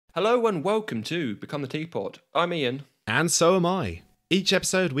Hello and welcome to Become the Teapot. I'm Iain. And so am I. Each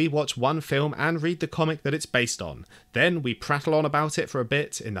episode we watch one film and read the comic that it's based on. Then we prattle on about it for a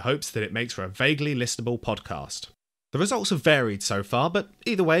bit in the hopes that it makes for a vaguely listenable podcast. The results have varied so far, but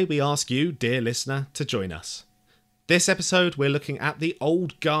either way we ask you, dear listener, to join us. This episode we're looking at The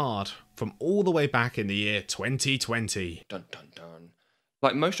Old Guard from all the way back in the year 2020. Dun dun dun.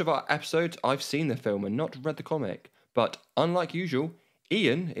 Like most of our episodes, I've seen the film and not read the comic, but unlike usual,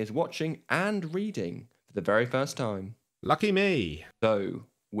 Iain is watching and reading for the very first time. Lucky me. So,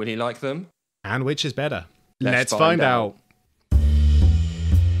 will he like them? And which is better? Let's find out.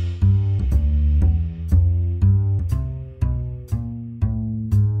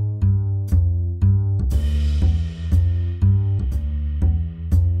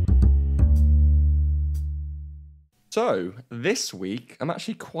 So, this week, I'm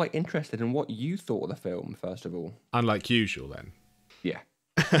actually quite interested in what you thought of the film, first of all. Unlike usual then. Yeah.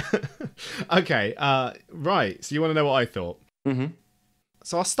 Okay, right. So you want to know what I thought? Mm-hmm.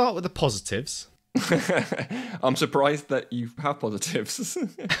 So I'll start with the positives. I'm surprised that you have positives.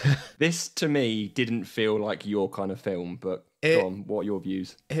 This, to me, didn't feel like your kind of film, but go on, what are your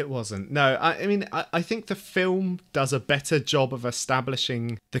views? It wasn't. No, I mean, I think the film does a better job of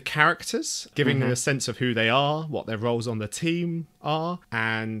establishing the characters, giving them a sense of who they are, what their roles on the team are,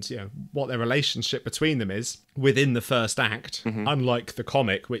 and what their relationship between them is within the first act, unlike the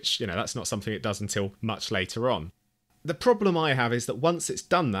comic, which, that's not something it does until much later on. The problem I have is that once it's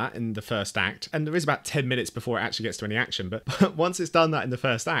done that in the first act, and there is about 10 minutes before it actually gets to any action, but once it's done that in the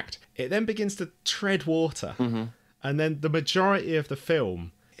first act, it then begins to tread water. And then the majority of the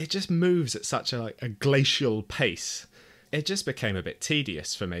film, it just moves at such a glacial pace. It just became a bit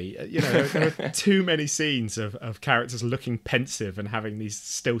tedious for me. There were too many scenes of characters looking pensive and having these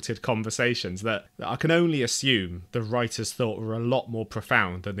stilted conversations that I can only assume the writers thought were a lot more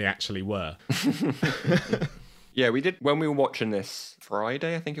profound than they actually were. Yeah, we did, when we were watching this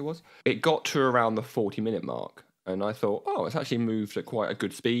Friday, I think it was, it got to around the 40-minute mark, and I thought, it's actually moved at quite a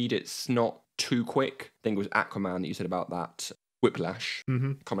good speed. It's not too quick. I think it was Aquaman that you said about that. Whiplash.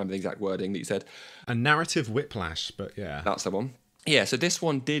 Can't remember the exact wording that you said. A narrative whiplash, but yeah. That's the one. Yeah, so this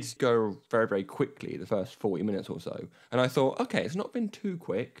one did go very, very quickly, the first 40 minutes or so. And I thought, okay, it's not been too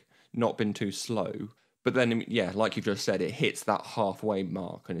quick, not been too slow. But then, yeah, like you've just said, it hits that halfway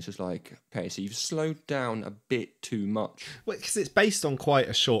mark, and it's just like, okay, so you've slowed down a bit too much. Well, because it's based on quite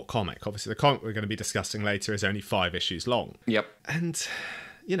a short comic. Obviously, the comic we're going to be discussing later is only 5 issues long. Yep. And,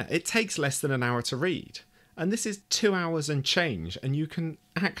 it takes less than an hour to read. And this is 2 hours and change, and you can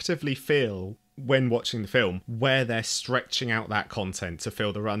actively feel, when watching the film, where they're stretching out that content to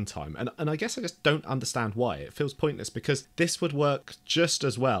fill the runtime. And I guess I just don't understand why. It feels pointless, because this would work just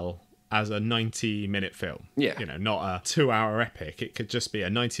as well as a 90-minute film. Yeah. Not a 2-hour epic. It could just be a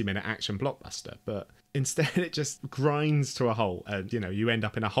 90-minute action blockbuster. But instead it just grinds to a halt, and, you end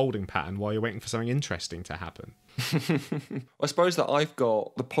up in a holding pattern while you're waiting for something interesting to happen. I suppose that I've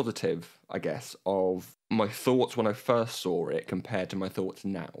got the positive, I guess, of my thoughts when I first saw it compared to my thoughts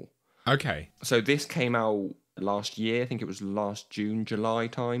now. Okay. So this came out last year. I think it was last June, July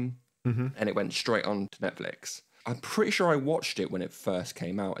time. And it went straight on to Netflix. I'm pretty sure I watched it when it first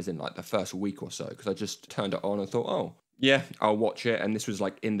came out, as in like the first week or so, because I just turned it on and thought, oh, yeah, I'll watch it. And this was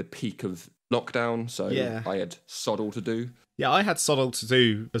like in the peak of lockdown, so yeah. I had sod all to do. Yeah, I had sod all to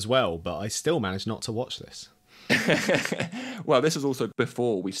do as well, but I still managed not to watch this. Well, this was also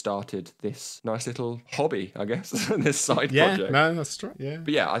before we started this nice little hobby, I guess, this side project. Yeah, no, that's right, yeah.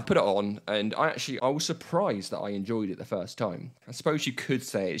 But yeah, I put it on, and I was surprised that I enjoyed it the first time. I suppose you could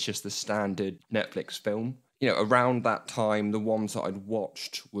say it's just the standard Netflix film. Around that time, the ones that I'd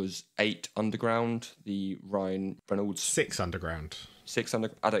watched was 8 Underground, the Ryan Reynolds... 6 Underground. 6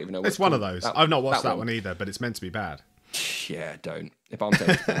 Underground? I don't even know. It's one of those. I've not watched that one either, but it's meant to be bad. Yeah, don't. If I'm saying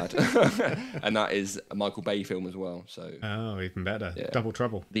it's bad. And that is a Michael Bay film as well, so... Oh, even better. Yeah. Double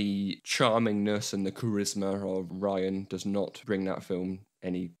trouble. The charmingness and the charisma of Ryan does not bring that film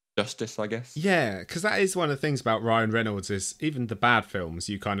any justice, I guess. Yeah, because that is one of the things about Ryan Reynolds is even the bad films,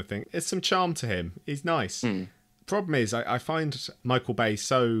 you kind of think, there's some charm to him. He's nice. Problem is, I find Michael Bay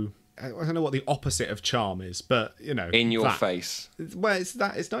so... I don't know what the opposite of charm is, but, in your face. Well, it's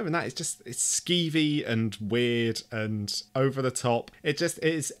not even that. It's skeevy and weird and over the top. It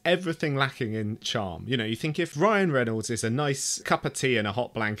is everything lacking in charm. You think if Ryan Reynolds is a nice cup of tea and a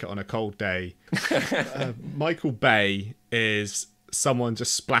hot blanket on a cold day, Michael Bay is someone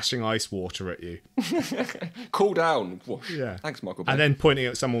just splashing ice water at you. Cool down. Whoosh. Yeah. Thanks, Michael Bay. And then pointing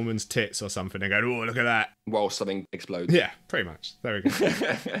at some woman's tits or something and going, oh, look at that. While something explodes. Yeah, pretty much. There we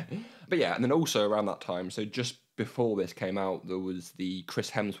go. But yeah, and then also around that time, so just before this came out, there was the Chris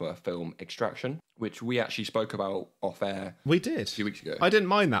Hemsworth film Extraction, which we actually spoke about off air. We did. A few weeks ago. I didn't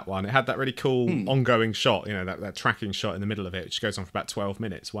mind that one. It had that really cool ongoing shot, that tracking shot in the middle of it, which goes on for about 12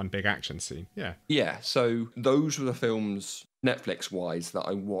 minutes, one big action scene. Yeah. Yeah, so those were the films, Netflix-wise, that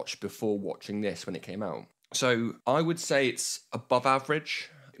I watched before watching this when it came out. So I would say it's above average.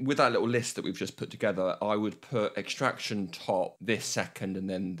 With that little list that we've just put together, I would put Extraction top, this second, and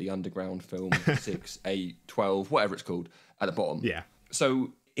then the Underground film 6, 8, 12, whatever it's called, at the bottom. Yeah.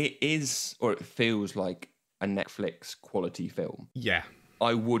 So it is, or it feels like a Netflix quality film. Yeah.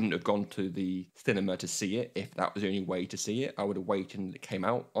 I wouldn't have gone to the cinema to see it if that was the only way to see it. I would have waited until it came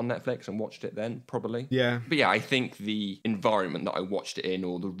out on Netflix and watched it then, probably. Yeah. But yeah, I think the environment that I watched it in,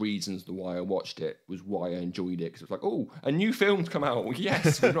 or the reasons why I watched it, was why I enjoyed it. Because it was like, oh, a new film's come out.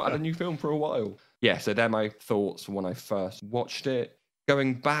 Yes, we've not had a new film for a while. Yeah, so they're my thoughts when I first watched it.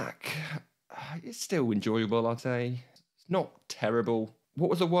 Going back, it's still enjoyable, I'd say. It's not terrible. What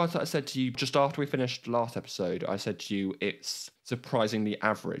was the word that I said to you just after we finished last episode? I said to you, it's surprisingly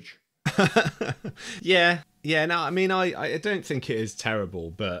average. Yeah. No, I mean, I don't think it is terrible,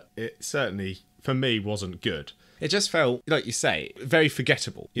 but it certainly, for me, wasn't good. It just felt, like you say, very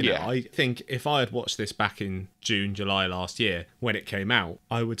forgettable. Yeah. I think if I had watched this back in June, July last year, when it came out,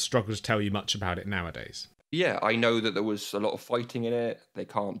 I would struggle to tell you much about it nowadays. Yeah, I know that there was a lot of fighting in it. They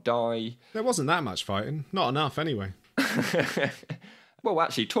can't die. There wasn't that much fighting. Not enough, anyway. Well,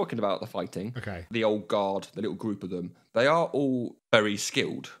 actually, talking about the fighting, Okay. the old guard, the little group of them, they are all very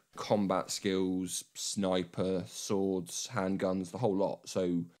skilled. Combat skills, sniper, swords, handguns, the whole lot.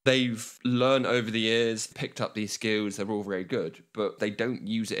 So they've learned over the years, picked up these skills, they're all very good, but they don't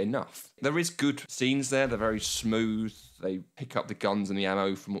use it enough. There is good scenes there, they're very smooth. They pick up the guns and the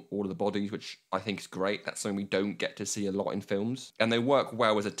ammo from all of the bodies, which I think is great. That's something we don't get to see a lot in films. And they work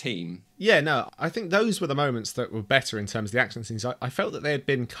well as a team. Yeah, no, I think those were the moments that were better in terms of the action scenes. I felt that they had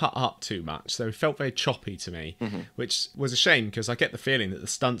been cut up too much, so it felt very choppy to me, which was a shame because I get the feeling that the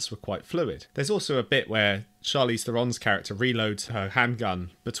stunts were quite fluid. There's also a bit where Charlize Theron's character reloads her handgun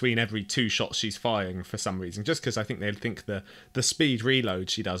between every 2 shots she's firing for some reason, just because I think they think the speed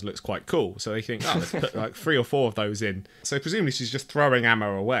reload she does looks quite cool. So they think, oh, let's put like 3 or 4 of those in. So presumably she's just throwing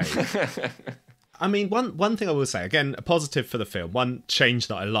ammo away. I mean, one thing I will say, again, a positive for the film, one change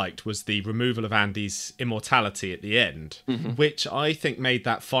that I liked was the removal of Andy's immortality at the end, which I think made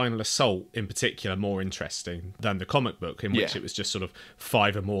that final assault in particular more interesting than the comic book, in which it was just sort of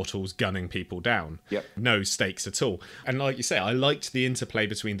 5 immortals gunning people down. Yep. No stakes at all. And like you say, I liked the interplay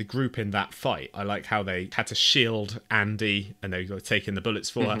between the group in that fight. I like how they had to shield Andy and they were taking the bullets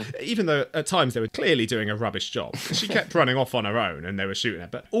for her, even though at times they were clearly doing a rubbish job. She kept running off on her own and they were shooting her.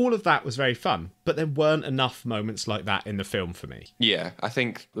 But all of that was very fun. But there weren't enough moments like that in the film for me. Yeah, I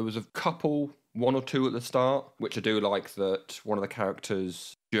think there was a couple, 1 or 2 at the start, which I do like that one of the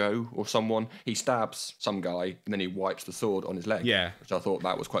characters, Joe or someone, he stabs some guy and then he wipes the sword on his leg. Yeah. Which I thought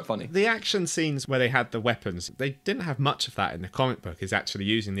that was quite funny. The action scenes where they had the weapons, they didn't have much of that in the comic book, is actually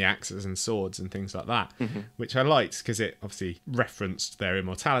using the axes and swords and things like that, which I liked because it obviously referenced their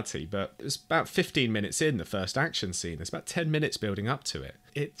immortality. But it was about 15 minutes in the first action scene. There's about 10 minutes building up to it.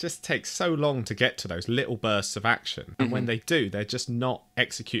 It just takes so long to get to those little bursts of action. And when they do, they're just not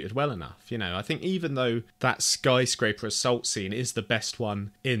executed well enough. You know, I think even though that skyscraper assault scene is the best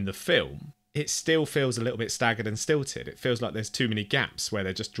one in the film, it still feels a little bit staggered and stilted. It feels like there's too many gaps where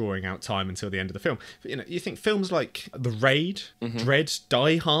they're just drawing out time until the end of the film. But, you know, you think films like The Raid, Dread,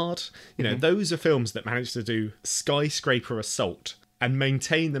 Die Hard, you know, those are films that manage to do skyscraper assault and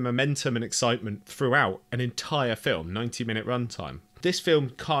maintain the momentum and excitement throughout an entire film, 90-minute runtime. This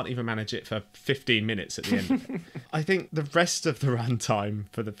film can't even manage it for 15 minutes at the end of it. I think the rest of the runtime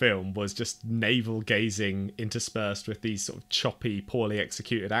for the film was just navel-gazing interspersed with these sort of choppy, poorly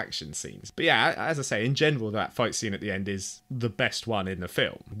executed action scenes. But yeah, as I say, in general, that fight scene at the end is the best one in the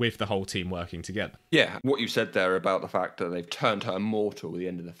film, with the whole team working together. Yeah, what you said there about the fact that they've turned her immortal at the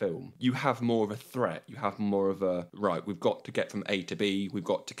end of the film, you have more of a threat. You have more of a, right, we've got to get from A to B, we've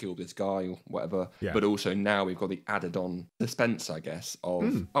got to kill this guy or whatever. Yeah. But also now we've got the added on suspense, I guess,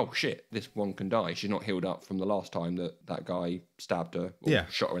 of, oh shit, this one can die. She's not healed up from the last time that guy stabbed her or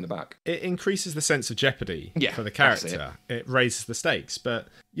shot her in the back. It increases the sense of jeopardy for the character. It raises the stakes, but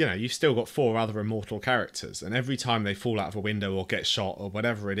you know, you've still got 4 other immortal characters, and every time they fall out of a window or get shot or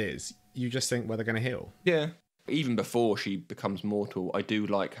whatever it is, you just think, well, they're going to heal. Yeah. Even before she becomes mortal, I do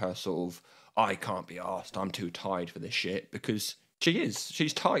like her sort of, I can't be arsed, I'm too tired for this shit, because She is.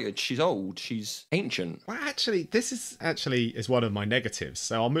 She's tired. She's old. She's ancient. Well, actually, this is one of my negatives.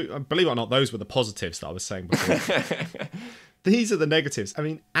 So I'll move. Believe it or not, those were the positives that I was saying before. These are the negatives. I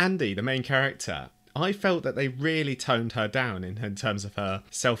mean, Andy, the main character, I felt that they really toned her down in terms of her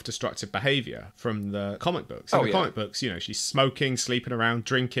self-destructive behaviour from the comic books. In the comic books, she's smoking, sleeping around,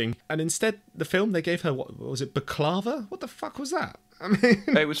 drinking. And instead, the film, they gave her, what was it, baklava? What the fuck was that? I mean...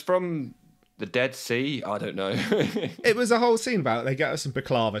 It was from the Dead Sea? I don't know. It was a whole scene about it. They get her some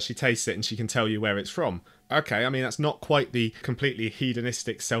baklava, she tastes it, and she can tell you where it's from. Okay, I mean, that's not quite the completely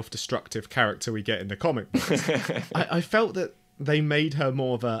hedonistic, self-destructive character we get in the comic books. I felt that they made her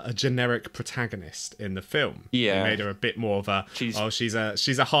more of a generic protagonist in the film. Yeah. They made her a bit more of a, she's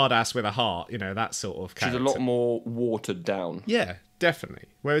a hard ass with a heart, that sort of character. She's a lot more watered down. Yeah, definitely.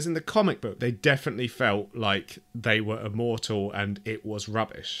 Whereas in the comic book, they definitely felt like they were immortal and it was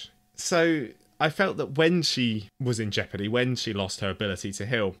rubbish. So I felt that when she was in jeopardy, when she lost her ability to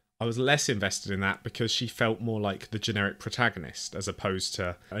heal, I was less invested in that because she felt more like the generic protagonist as opposed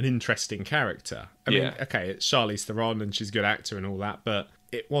to an interesting character. I mean, okay, it's Charlize Theron and she's a good actor and all that, but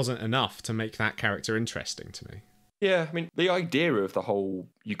it wasn't enough to make that character interesting to me. Yeah, I mean, the idea of the whole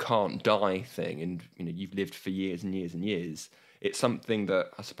you can't die thing and, you've lived for years and years and years, it's something that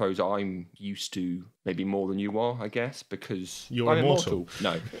I suppose I'm used to maybe more than you are, I guess, because you're immortal.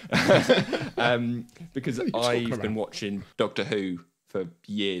 No. Because I've been watching Doctor Who for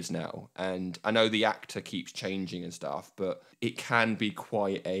years now, and I know the actor keeps changing and stuff, but it can be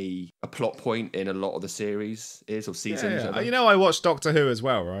quite a plot point in a lot of the series or seasons. Yeah. I watched Doctor Who as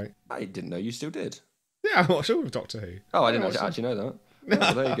well, right? I didn't know you still did. Yeah, I watched all of Doctor Who. Oh, I didn't actually know that.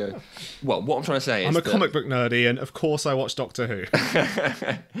 Well, there you go. Well, what I'm trying to say is I'm a comic book nerdy, and of course I watch Doctor Who.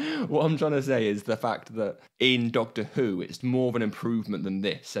 What I'm trying to say is the fact that in Doctor Who, it's more of an improvement than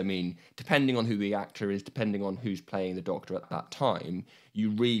this. I mean, depending on who the actor is, depending on who's playing the Doctor at that time,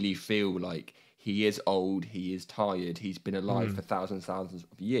 you really feel like he is old, he is tired, he's been alive for thousands of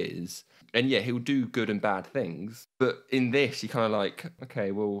years. And yeah, he'll do good and bad things. But in this, you're kind of like,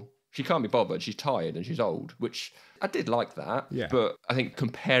 okay, well, she can't be bothered. She's tired and she's old, which I did like that. Yeah. But I think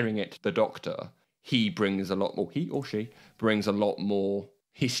comparing it to the Doctor, he brings a lot more, he or she brings a lot more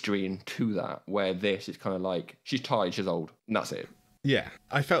history into that, where this is kind of like, she's tired, she's old, and that's it. Yeah,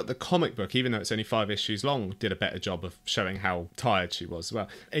 I felt the comic book, even though it's only 5 issues long, did a better job of showing how tired she was as well.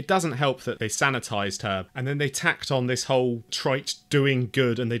 It doesn't help that they sanitized her and then they tacked on this whole trite doing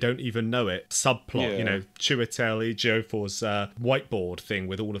good and they don't even know it subplot, Chiwetel Ejiofor's whiteboard thing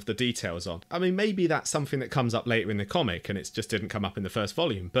with all of the details on. I mean, maybe that's something that comes up later in the comic and it just didn't come up in the first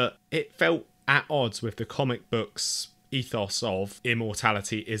volume, but it felt at odds with the comic book's ethos of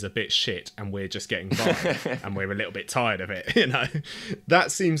immortality is a bit shit and we're just getting by and we're a little bit tired of it, That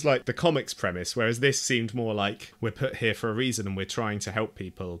seems like the comics premise, whereas this seemed more like we're put here for a reason and we're trying to help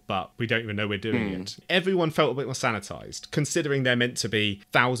people, but we don't even know we're doing it. Everyone felt a bit more sanitized, considering they're meant to be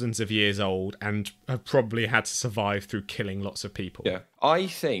thousands of years old and have probably had to survive through killing lots of people. Yeah. I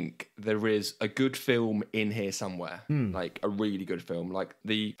think there is a good film in here somewhere, like a really good film, like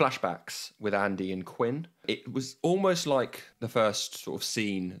the flashbacks with Andy and Quinn. It was almost like the first sort of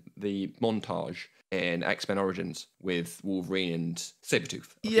scene, the montage in X-Men Origins with Wolverine and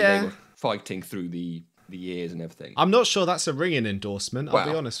Sabretooth. They were fighting through the years and everything. I'm not sure that's a ringing endorsement, I'll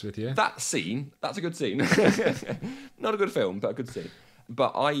be honest with you. That scene, that's a good scene. Not a good film, but a good scene.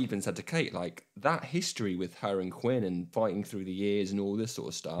 But I even said to Kate, like, that history with her and Quinn and fighting through the years and all this sort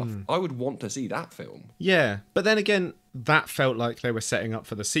of stuff, I would want to see that film. Yeah, but then again, that felt like they were setting up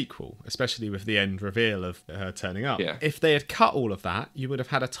for the sequel, especially with the end reveal of her turning up. Yeah. If they had cut all of that, you would have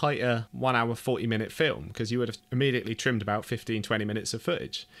had a tighter 1 hour, 40-minute film, because you would have immediately trimmed about 15, 20 minutes of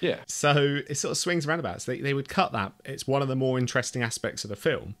footage. Yeah. So it sort of swings roundabouts. They would cut that. It's one of the more interesting aspects of the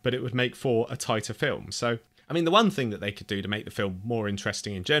film, but it would make for a tighter film. So I mean, the one thing that they could do to make the film more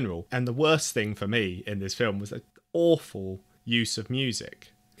interesting in general, and the worst thing for me in this film, was an awful use of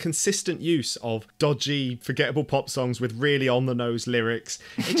music. Consistent use of dodgy, forgettable pop songs with really on-the-nose lyrics.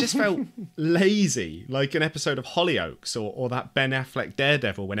 It just felt lazy, like an episode of Hollyoaks or that Ben Affleck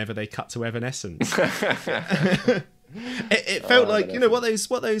Daredevil whenever they cut to Evanescence. It felt like,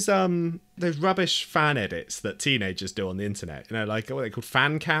 what those rubbish fan edits that teenagers do on the internet, like what are they called,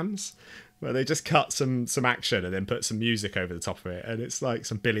 fan cams? Where they just cut some action and then put some music over the top of it, and it's like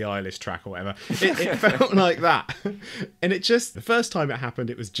some Billie Eilish track or whatever. It felt like that. And it just, the first time it happened,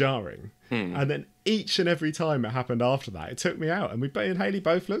 it was jarring. And then each and every time it happened after that, it took me out. And me and Hayley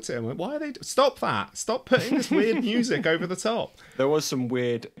both looked at it and went, why are they... Stop that. Stop putting this weird music over the top. There was some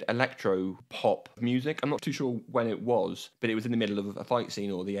weird electro pop music. I'm not too sure when it was, but it was in the middle of a fight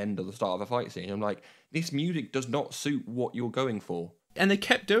scene or the end or the start of a fight scene. I'm like, this music does not suit what you're going for. And they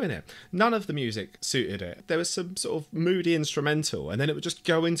kept doing it. None of the music suited it. There was some sort of moody instrumental, and then it would just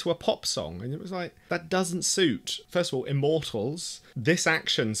go into a pop song. And it was like, that doesn't suit. First of all, Immortals, this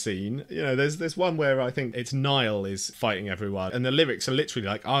action scene, you know, there's one where I think it's Niall is fighting everyone, and the lyrics are literally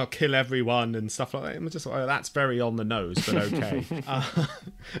like, I'll kill everyone and stuff like that. And I'm just like, oh, that's very on the nose, but okay.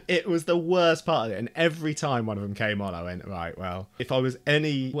 It was the worst part of it. And every time one of them came on, I went, right, well, if I was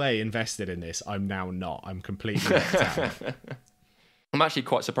any way invested in this, I'm now not. I'm completely locked out. I'm actually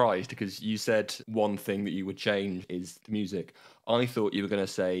quite surprised because you said one thing that you would change is the music. I thought you were going to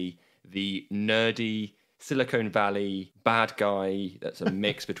say the nerdy Silicon Valley bad guy that's a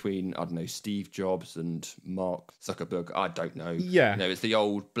mix between, I don't know, Steve Jobs and Mark Zuckerberg. I don't know. Yeah. You know, it's the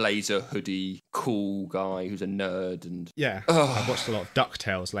old blazer hoodie, cool guy who's a nerd. And yeah. I've watched a lot of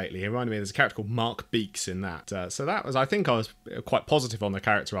DuckTales lately. He reminded me there's a character called Mark Beeks in that. So that was, I think I was quite positive on the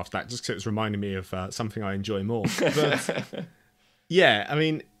character after that, just because it was reminding me of something I enjoy more. But yeah, I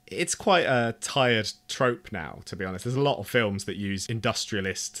mean, it's quite a tired trope now, to be honest. There's a lot of films that use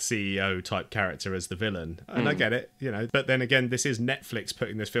industrialist CEO type character as the villain. And I get it, you know. But then again, this is Netflix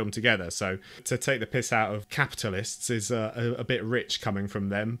putting this film together. So to take the piss out of capitalists is a bit rich coming from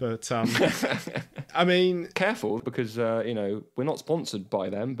them. But, I mean... Careful, because, you know, we're not sponsored by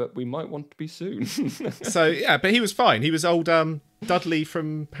them, but we might want to be soon. So, yeah, but he was fine. He was old... Dudley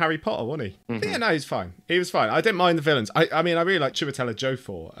from Harry Potter, wasn't he? Yeah, no, he's fine. He was fine. I didn't mind the villains. I mean, I really like Chiwetel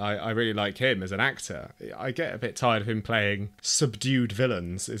Ejiofor. I really like him as an actor. I get a bit tired of him playing subdued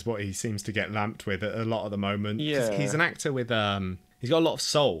villains, is what he seems to get lamped with a lot at the moment. Yeah. He's an actor with... He's got a lot of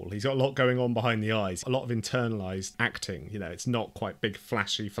soul. He's got a lot going on behind the eyes. A lot of internalised acting. You know, it's not quite big,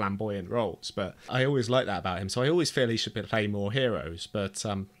 flashy, flamboyant roles. But I always like that about him. So I always feel he should play more heroes. But...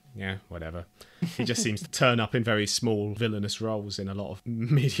 yeah, whatever. He just seems to turn up in very small villainous roles in a lot of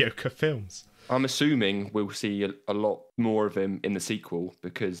mediocre films. I'm assuming we'll see a lot more of him in the sequel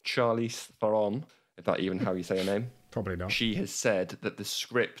because Charlize Theron, if that's even how you say her name, probably not. She has said that the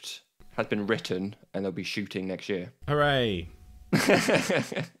script has been written and they'll be shooting next year. Hooray!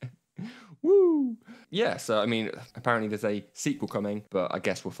 Woo! Yeah, so I mean, apparently there's a sequel coming, but I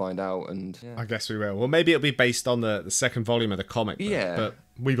guess we'll find out. And yeah. I guess we will. Well, maybe it'll be based on the second volume of the comic book. Yeah. But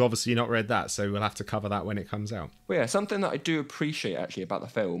we've obviously not read that, so we'll have to cover that when it comes out. Well, yeah, something that I do appreciate actually about the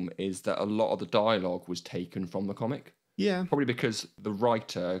film is that a lot of the dialogue was taken from the comic. Yeah. Probably because the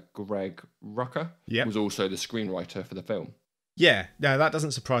writer, Greg Rucka, was also the screenwriter for the film. Yeah, no, that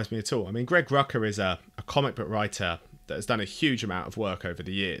doesn't surprise me at all. I mean, Greg Rucka is a comic book writer that has done a huge amount of work over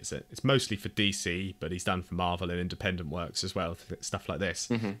the years. It's mostly for DC, but he's done for Marvel and independent works as well, stuff like this.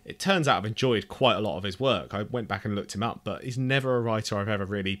 Mm-hmm. It turns out I've enjoyed quite a lot of his work. I went back and looked him up, but he's never a writer I've ever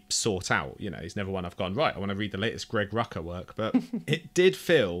really sought out. You know, he's never one I've gone, right, I want to read the latest Greg Rucka work. But it did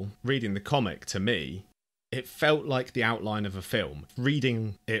feel, reading the comic to me, it felt like the outline of a film.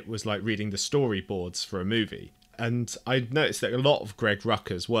 Reading it was like reading the storyboards for a movie. And I noticed that a lot of Greg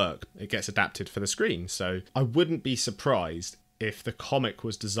Rucka's work, it gets adapted for the screen. So I wouldn't be surprised if the comic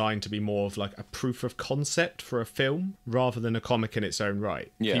was designed to be more of like a proof of concept for a film rather than a comic in its own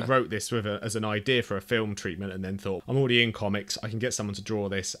right. Yeah. He wrote this as an idea for a film treatment and then thought, I'm already in comics, I can get someone to draw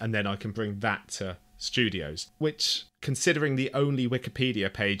this and then I can bring that to studios. Which, considering the only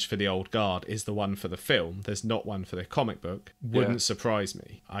Wikipedia page for The Old Guard is the one for the film, there's not one for the comic book, wouldn't surprise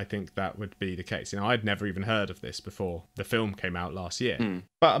me. I think that would be the case. You know, I'd never even heard of this before the film came out last year.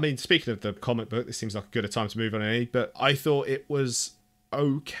 But I mean, speaking of the comic book, this seems like a good a time to move on any, but I thought it was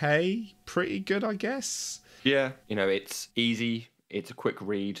okay, pretty good, I guess. Yeah, you know, it's easy, it's a quick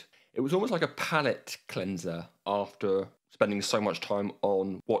read. It was almost like a palate cleanser after spending so much time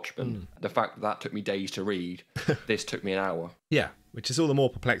on Watchmen. The fact that took me days to read, this took me an hour. Yeah. Which is all the more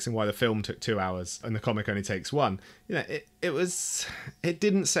perplexing why the film took 2 hours and the comic only takes 1. You know, it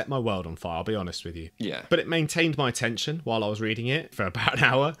didn't set my world on fire, I'll be honest with you. Yeah. But it maintained my attention while I was reading it for about an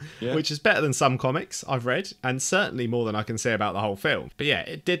hour, which is better than some comics I've read, and certainly more than I can say about the whole film. But yeah,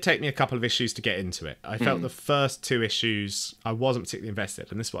 it did take me a couple of issues to get into it. I felt the first 2 issues, I wasn't particularly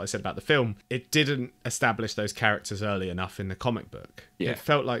invested, and this is what I said about the film. It didn't establish those characters early enough in the comic book. Yeah. It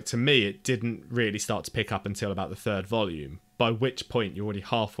felt like, to me, it didn't really start to pick up until about the 3rd volume. By which point you're already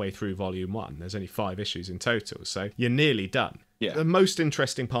halfway through volume 1. There's only 5 issues in total, so you're nearly done. Yeah. The most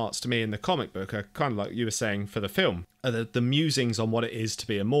interesting parts to me in the comic book are kind of like you were saying for the film, are the musings on what it is to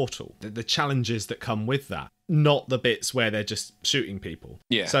be immortal, the challenges that come with that, not the bits where they're just shooting people.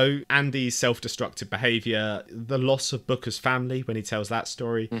 Yeah. So Andy's self-destructive behaviour, the loss of Booker's family when he tells that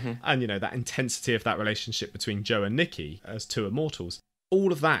story, and, you know, that intensity of that relationship between Joe and Nikki as 2 immortals.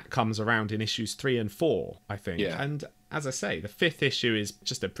 all of that comes around in issues 3 and 4, I think. Yeah. And as I say, the 5th issue is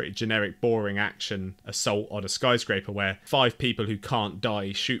just a pretty generic, boring action assault on a skyscraper where 5 people who can't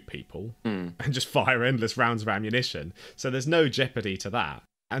die shoot people and just fire endless rounds of ammunition. So there's no jeopardy to that.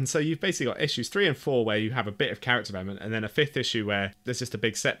 And so you've basically got issues 3 and 4 where you have a bit of character development, and then a 5th issue where there's just a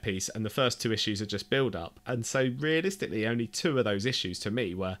big set piece, and the first 2 issues are just build up. And so realistically, only 2 of those issues to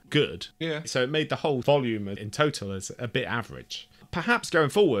me were good. Yeah. So it made the whole volume in total as a bit average. Perhaps going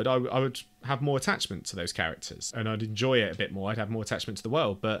forward, I would have more attachment to those characters, and I'd enjoy it a bit more. I'd have more attachment to the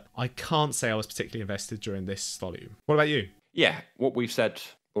world, but I can't say I was particularly invested during this volume. What about you? Yeah, what we've said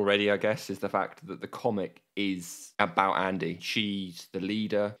already, I guess, is the fact that the comic is about Andy. She's the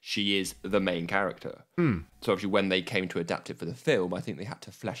leader. She is the main character. So obviously when they came to adapt it for the film, I think they had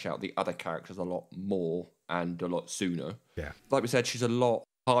to flesh out the other characters a lot more and a lot sooner. Yeah. Like we said, she's a lot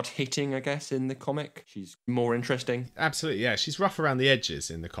hard-hitting, I guess, in the comic. She's more interesting. Absolutely, yeah. She's rough around the edges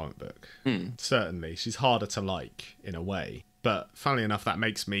in the comic book. Certainly. She's harder to like, in a way. But funnily enough, that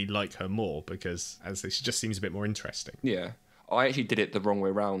makes me like her more because, as I say, she just seems a bit more interesting. Yeah. I actually did it the wrong way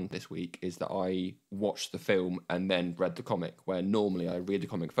around this week, is that I watched the film and then read the comic, where normally I read the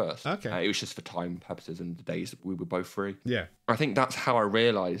comic first. Okay. It was just for time purposes and the days that we were both free. Yeah. I think that's how I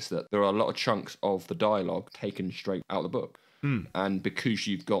realised that there are a lot of chunks of the dialogue taken straight out of the book. And because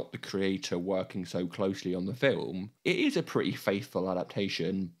you've got the creator working so closely on the film, it is a pretty faithful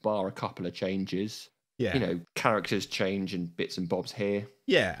adaptation, bar a couple of changes. Yeah. You know, characters change and bits and bobs here.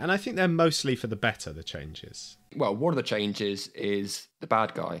 Yeah, and I think they're mostly for the better, the changes. Well, one of the changes is the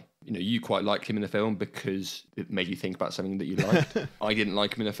bad guy. You know, you quite liked him in the film because it made you think about something that you liked. I didn't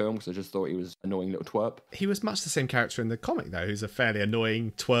like him in the film because I just thought he was an annoying little twerp. He was much the same character in the comic, though, who's a fairly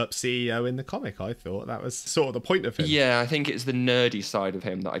annoying twerp CEO in the comic, I thought. That was sort of the point of him. Yeah, I think it's the nerdy side of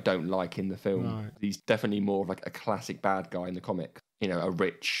him that I don't like in the film. Right. He's definitely more of like a classic bad guy in the comic. You know, a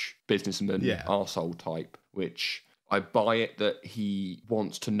rich businessman, arsehole type, which I buy it that he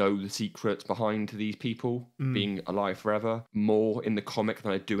wants to know the secrets behind these people being alive forever more in the comic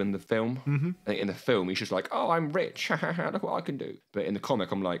than I do in the film. I think in the film, he's just like, oh, I'm rich. Look what I can do. But in the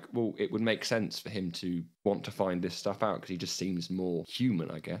comic, I'm like, well, it would make sense for him to want to find this stuff out because he just seems more human,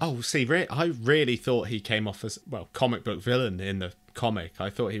 I guess. Oh, see, I really thought he came off as, well, comic book villain in the comic.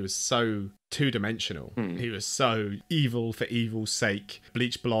 I thought he was so two-dimensional. He was so evil for evil's sake.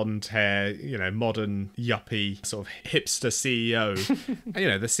 Bleach blonde hair, you know, modern yuppie sort of hipster CEO. And, you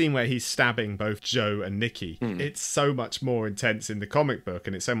know, the scene where he's stabbing both Joe and Nikki, it's so much more intense in the comic book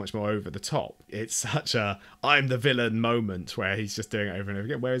and it's so much more over the top. It's such a I'm the villain moment where he's just doing it over and over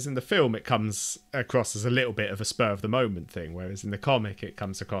again. Whereas in the film, it comes across as a little bit of a spur of the moment thing. Whereas in the comic, it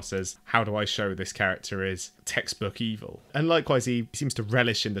comes across as how do I show this character is textbook evil? And likewise, he seems to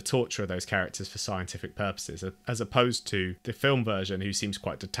relish in the torture of those characters for scientific purposes, as opposed to the film version, who seems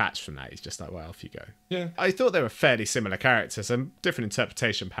quite detached from that. He's just like, well, off you go. Yeah. I thought they were fairly similar characters, and different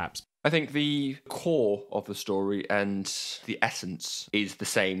interpretation perhaps. I think the core of the story and the essence is the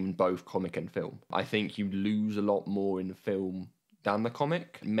same in both comic and film. I think you lose a lot more in the film than the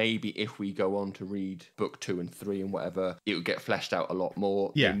comic. Maybe if we go on to read book 2 and 3 and whatever, it would get fleshed out a lot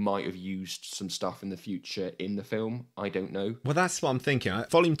more. Yeah. They might have used some stuff in the future in the film. I don't know. Well, that's what I'm thinking.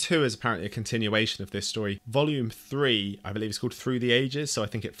 Volume 2 is apparently a continuation of this story. Volume 3, I believe, is called Through the Ages, so I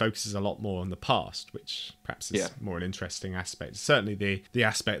think it focuses a lot more on the past, which perhaps is more an interesting aspect. Certainly the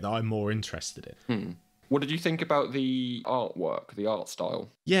aspect that I'm more interested in. What did you think about the artwork, the art style?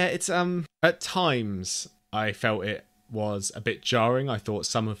 Yeah, it's at times I felt it was a bit jarring. I thought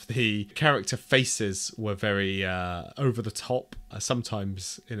some of the character faces were very over the top,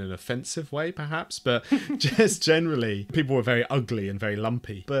 sometimes in an offensive way perhaps, but just generally people were very ugly and very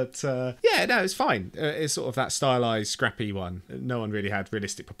lumpy. But yeah, no, it's fine. It's sort of that stylized scrappy one. No one really had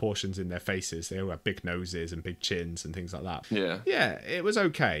realistic proportions in their faces. They all had big noses and big chins and things like that. Yeah, it was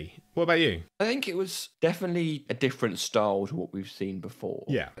okay. What about you? I think it was definitely a different style to what we've seen before.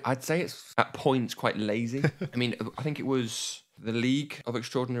 Yeah. I'd say it's at points quite lazy. I mean, I think it was the League of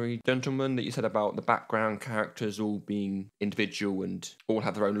Extraordinary Gentlemen that you said about the background characters all being individual and all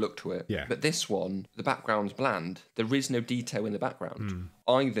have their own look to it. Yeah. But this one, the background's bland. There is no detail in the background.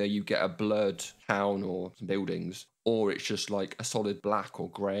 Either you get a blurred town or some buildings, or it's just like a solid black or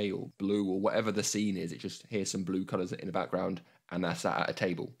grey or blue or whatever the scene is. It just here's some blue colours in the background and that's at a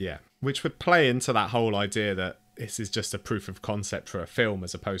table. Yeah, which would play into that whole idea that this is just a proof of concept for a film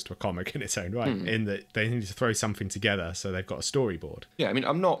as opposed to a comic in its own right, in that they need to throw something together so they've got a storyboard. Yeah, I mean,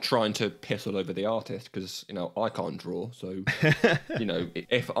 I'm not trying to piss all over the artist because, you know, I can't draw. So, you know,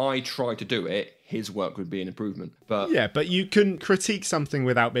 if I try to do it, his work would be an improvement. But yeah, but you can critique something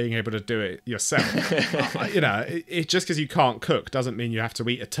without being able to do it yourself. Just because you can't cook doesn't mean you have to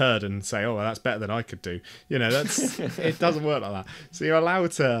eat a turd and say, oh, well, that's better than I could do. It doesn't work like that. So you're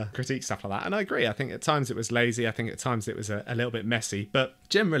allowed to critique stuff like that. And I agree. I think at times it was lazy. I think at times it was a little bit messy. But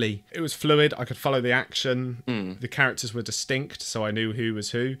generally, it was fluid. I could follow the action. The characters were distinct, so I knew who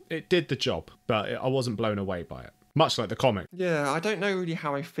was who. It did the job, but I wasn't blown away by it. Much like the comic. Yeah, I don't know really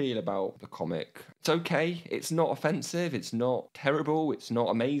how I feel about the comic. It's okay. It's not offensive. It's not terrible. It's not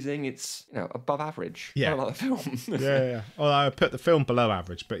amazing. It's, above average. Yeah. Kind of like the film. Yeah. Well, I put the film below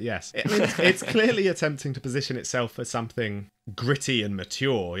average, but yes. It's clearly attempting to position itself as something gritty and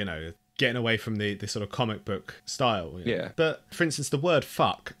mature, getting away from the sort of comic book style. Yeah. But, for instance, the word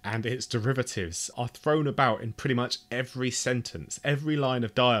fuck and its derivatives are thrown about in pretty much every sentence, every line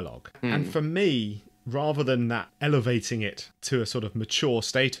of dialogue. And for me, rather than that elevating it to a sort of mature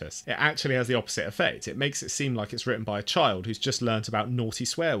status, it actually has the opposite effect. It makes it seem like it's written by a child who's just learnt about naughty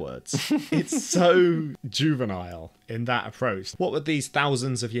swear words. It's so juvenile in that approach. What would these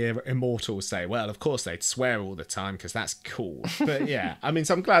thousands of year immortals say? Well, of course they'd swear all the time because that's cool. But yeah,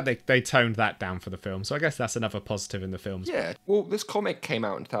 so I'm glad they toned that down for the film. So I guess that's another positive in the film. Yeah, well, this comic came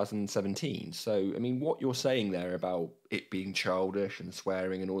out in 2017. So, what you're saying there about it being childish and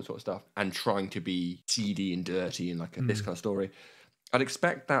swearing and all sort of stuff and trying to be seedy and dirty and like this kind of story, I'd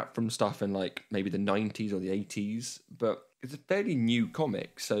expect that from stuff in like maybe the 90s or the 80s, but it's a fairly new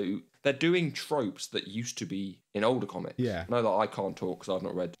comic, so they're doing tropes that used to be in older comics. Yeah. I know that I can't talk because I've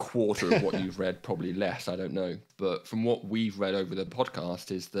not read a quarter of what you've read, probably less, I don't know. But from what we've read over the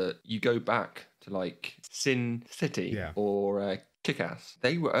podcast is that you go back to like Sin City or Kick-Ass.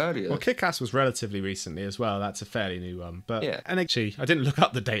 They were earlier. Well, Kick-Ass was relatively recently as well. That's a fairly new one. But yeah. And actually, I didn't look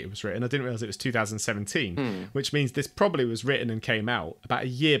up the date it was written. I didn't realise it was 2017, which means this probably was written and came out about a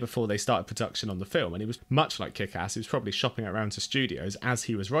year before they started production on the film. And it was much like Kick-Ass. He was probably shopping around to studios as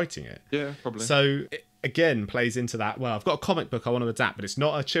he was writing it. Yeah, probably. So it, again, plays into that, well, I've got a comic book I want to adapt, but it's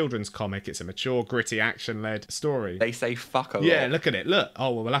not a children's comic. It's a mature, gritty, action-led story. They say fuck a lot. Yeah, look at it. Look.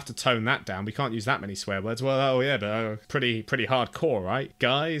 Oh, well, we'll have to tone that down. We can't use that many swear words. Well, oh, yeah, but pretty hardcore, right?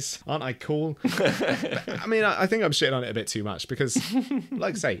 Guys, aren't I cool? I think I'm shitting on it a bit too much because,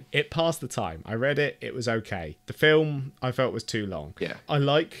 like I say, it passed the time. I read it. It was okay. The film, I felt, was too long. Yeah. I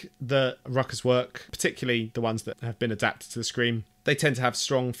like the Rucka's work, particularly the ones that have been adapted to the screen. They tend to have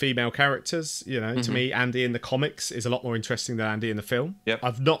strong female characters. To me, Andy in the comics is a lot more interesting than Andy in the film. Yep.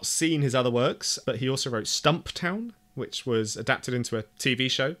 I've not seen his other works, but he also wrote Stumptown, which was adapted into a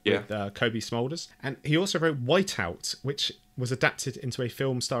TV show with Kobe Smulders. And he also wrote Whiteout, which was adapted into a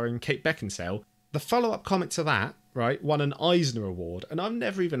film starring Kate Beckinsale. The follow-up comic to that, right, won an Eisner Award, and I've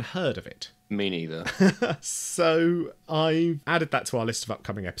never even heard of it. Me neither. So I've added that to our list of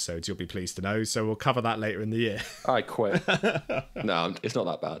upcoming episodes, you'll be pleased to know, so we'll cover that later in the year. I quit. No, it's not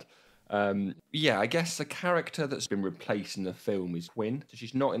that bad. I guess the character that's been replaced in the film is Quinn. So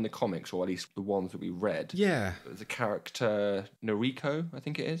she's not in the comics, or at least the ones that we read. Yeah. There's a character, Noriko, I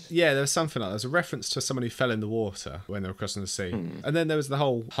think it is. Yeah, there was something like that. There's a reference to someone who fell in the water when they were crossing the sea. And then there was the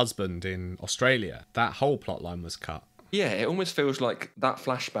whole husband in Australia. That whole plot line was cut. Yeah, it almost feels like that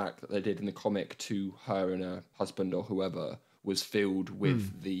flashback that they did in the comic to her and her husband or whoever was filled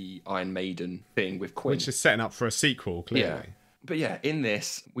with the Iron Maiden thing with Quinn. Which is setting up for a sequel, clearly. Yeah. But yeah, in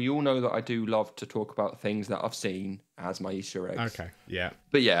this, we all know that I do love to talk about things that I've seen as my Easter eggs. Okay, yeah.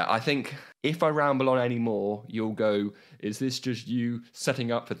 But yeah, I think if I ramble on any more, you'll go, is this just you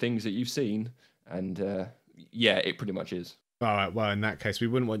setting up for things that you've seen? And yeah, it pretty much is. All right, well, in that case, we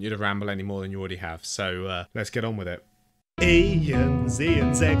wouldn't want you to ramble any more than you already have. So let's get on with it. Iain's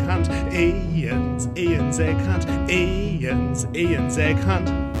egg hunt. Iain's egg hunt. Iain's egg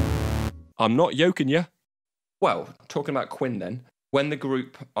hunt. I'm not yoking you. Well, talking about Quinn then, when the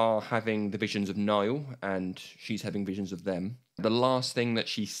group are having the visions of Niall and she's having visions of them, the last thing that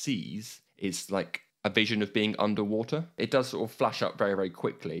she sees is like a vision of being underwater. It does sort of flash up very, very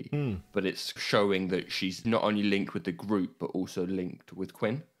quickly, but it's showing that she's not only linked with the group, but also linked with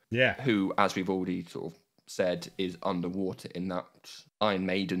Quinn. Yeah. Who, as we've already sort of said, is underwater in that Iron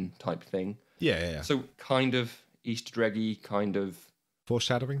Maiden type thing. Yeah. So kind of Easter eggy, kind of...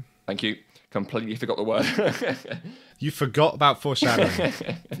 Foreshadowing? Thank you. Completely forgot the word. You forgot about foreshadowing.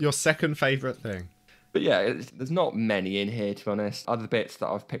 Your second favourite thing. But yeah, there's not many in here, to be honest. Other bits that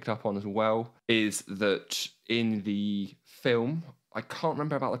I've picked up on as well is that in the film, I can't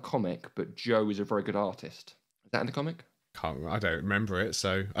remember about the comic, but Joe is a very good artist. Is that in the comic? I don't remember it,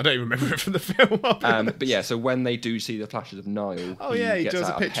 so I don't even remember it from the film. But yeah, so when they do see the flashes of Niall, he gets draws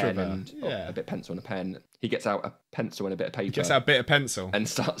a out picture of pen her. and Yeah. a bit of pencil and a pen. He gets out a pencil and a bit of paper. He gets out a bit of pencil. And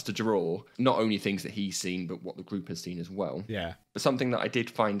starts to draw not only things that he's seen, but what the group has seen as well. Yeah. But something that I did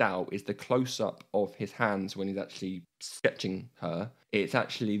find out is the close-up of his hands when he's actually sketching her. It's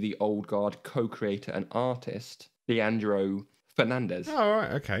actually the Old Guard co-creator and artist, Leandro Fernández. Oh,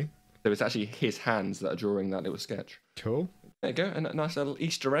 right, okay. So it's actually his hands that are drawing that little sketch. Cool. There you go, a nice little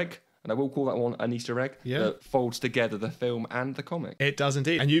Easter egg. And I will call that one an Easter egg that folds together the film and the comic. It does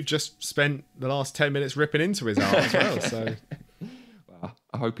indeed. And you've just spent the last 10 minutes ripping into his art as well, so... Well,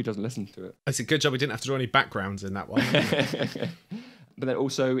 I hope he doesn't listen to it. It's a good job we didn't have to draw any backgrounds in that one. But then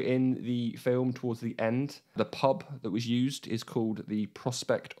also in the film, towards the end, the pub that was used is called the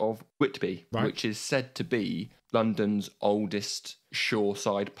Prospect of Whitby, which is said to be London's oldest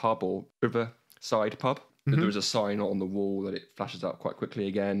shoreside pub or riverside pub. Mm-hmm. There was a sign on the wall that it flashes up quite quickly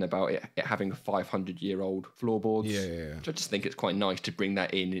again about it having 500-year-old floorboards. Yeah. Which I just think it's quite nice to bring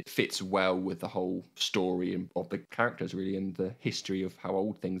that in. It fits well with the whole story of the characters, really, and the history of how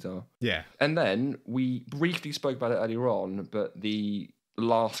old things are. Yeah. And then we briefly spoke about it earlier on, but the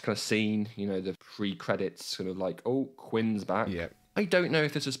last kind of scene, the pre-credits, sort of like, oh, Quinn's back. Yeah. I don't know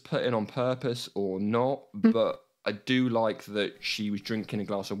if this was put in on purpose or not, but I do like that she was drinking a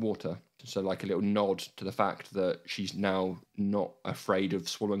glass of water. So like a little nod to the fact that she's now not afraid of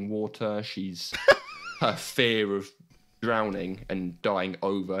swallowing water. She's her fear of drowning and dying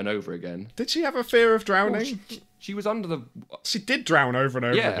over and over again. Did she have a fear of drowning? Well, she was under the... She did drown over and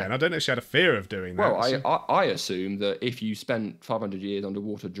over again. I don't know if she had a fear of doing that. Well, I assume that if you spent 500 years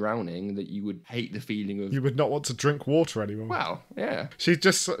underwater drowning, that you would hate the feeling of... You would not want to drink water anymore. Well, yeah. She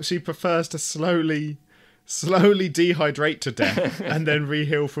prefers to slowly dehydrate to death and then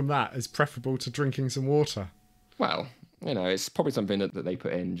re-heal from that is preferable to drinking some water. Well, it's probably something that they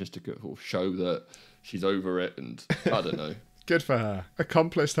put in just to show that she's over it, and I don't know. Good for her.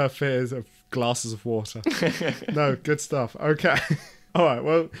 Accomplished her fears of glasses of water. No, good stuff. Okay. All right,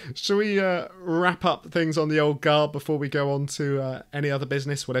 well, shall we wrap up things on the Old Guard before we go on to any other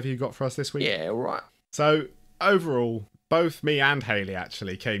business, whatever you got for us this week? Yeah, all right. So, overall, both me and Hayley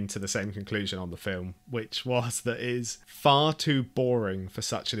actually came to the same conclusion on the film, which was that it is far too boring for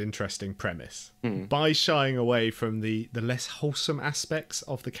such an interesting premise. By shying away from the less wholesome aspects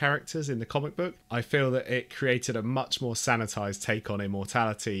of the characters in the comic book, I feel that it created a much more sanitized take on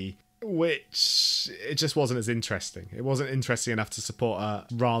immortality, which it just wasn't as interesting. It wasn't interesting enough to support a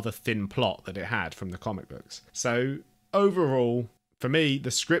rather thin plot that it had from the comic books. So overall, for me,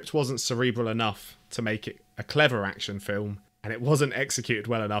 the script wasn't cerebral enough to make it a clever action film, and it wasn't executed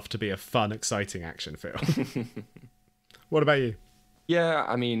well enough to be a fun, exciting action film. What about you? Yeah,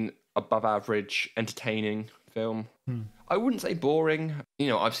 I mean, above average, entertaining film. I wouldn't say boring.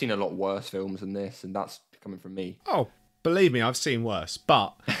 I've seen a lot worse films than this, and that's coming from me. Oh, believe me, I've seen worse.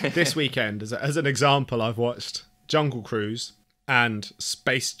 But this weekend, as an example, I've watched Jungle Cruise and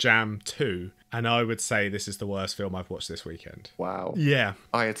Space Jam 2. And I would say this is the worst film I've watched this weekend. Wow. Yeah.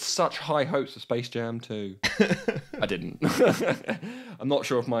 I had such high hopes for Space Jam 2. I didn't. I'm not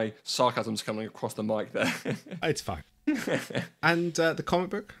sure if my sarcasm's coming across the mic there. It's fine. And the comic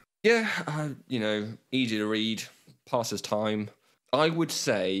book? Yeah, easy to read, passes time. I would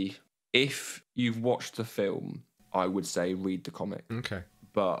say if you've watched the film, I would say read the comic. Okay.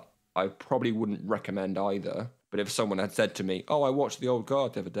 But I probably wouldn't recommend either. But if someone had said to me, oh, I watched The Old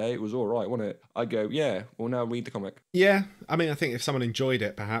Guard the other day, it was all right, wasn't it? I'd go, yeah, well, now read the comic. Yeah, I mean, I think if someone enjoyed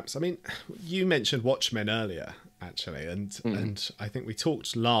it, perhaps. I mean, you mentioned Watchmen earlier, actually, and I think we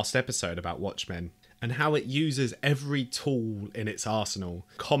talked last episode about Watchmen and how it uses every tool in its arsenal,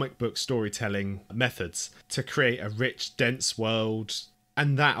 comic book storytelling methods, to create a rich, dense world,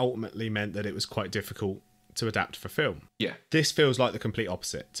 and that ultimately meant that it was quite difficult to adapt for film. Yeah. This feels like the complete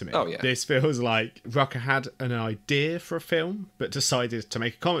opposite to me. Oh, yeah. This feels like Rucka had an idea for a film, but decided to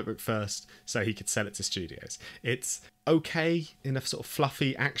make a comic book first so he could sell it to studios. It's okay in a sort of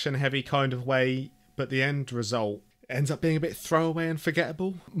fluffy, action-heavy kind of way, but the end result ends up being a bit throwaway and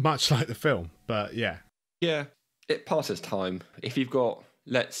forgettable, much like the film. But yeah. Yeah, it passes time. If you've got,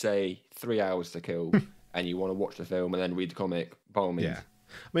 let's say, 3 hours to kill and you want to watch the film and then read the comic, by all means. Yeah.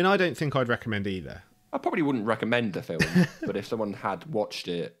 I mean, I don't think I'd recommend either. I probably wouldn't recommend the film, but if someone had watched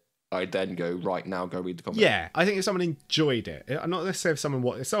it, I'd then go, right, now go read the comic. Yeah, I think if someone enjoyed it, I'm not necessarily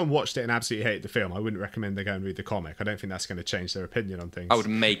if someone watched it and absolutely hated the film, I wouldn't recommend they go and read the comic. I don't think that's going to change their opinion on things. I would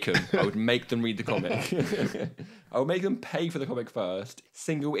make them. I would make them read the comic. I would make them pay for the comic first,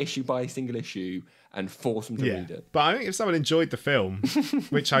 single issue by single issue, and force them to read it. But I think if someone enjoyed the film,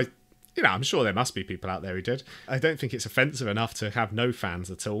 which I you know, I'm sure there must be people out there who did. I don't think it's offensive enough to have no fans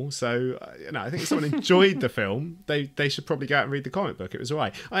at all. So, you know, I think if someone enjoyed the film, they should probably go out and read the comic book. It was all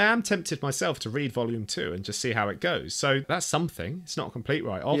right. I am tempted myself to read Volume 2 and just see how it goes. So that's something. It's not a complete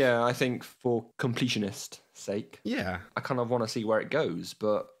write-off. Yeah, I think for completionist sake, yeah, I kind of want to see where it goes,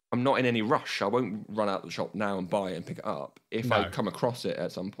 but I'm not in any rush. I won't run out the shop now and buy it and pick it up. If I come across it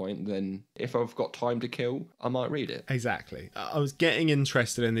at some point, then if I've got time to kill, I might read it. Exactly. I was getting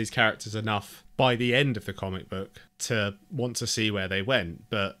interested in these characters enough by the end of the comic book to want to see where they went,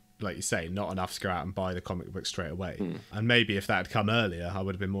 but like you say, not enough to go out and buy the comic book straight away. And maybe if that had come earlier, I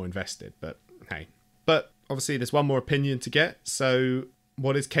would have been more invested, but hey. But obviously there's one more opinion to get, so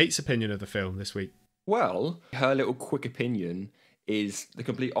what is Kate's opinion of the film this week? Well, her little quick opinion is the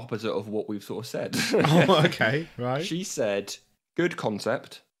complete opposite of what we've sort of said. Oh, okay, right. She said, good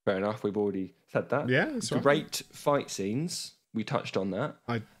concept. Fair enough, we've already said that. Yeah, that's right. Great fight scenes. We touched on that.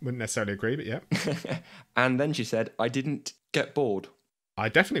 I wouldn't necessarily agree, but yeah. And then she said, I didn't get bored. I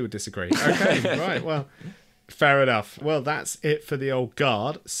definitely would disagree. Okay, right, well, fair enough. Well, that's it for the old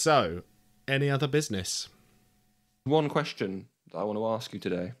guard. So, any other business? One question that I want to ask you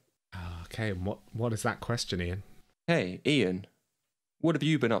today. Okay, and what is that question, Iain? Hey, Iain. What have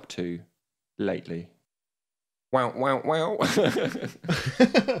you been up to lately? Wow, wow, wow.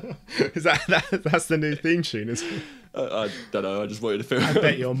 Is that's the new theme tune, isn't it? I don't know, I just wanted to feel... I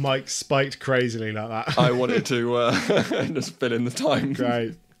bet your mic spiked crazily like that. I wanted to just fill in the time.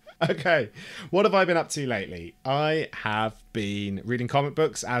 Great. Okay, what have I been up to lately? I have been reading comic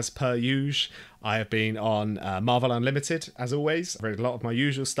books as per usual. I have been on Marvel Unlimited, as always. I've read a lot of my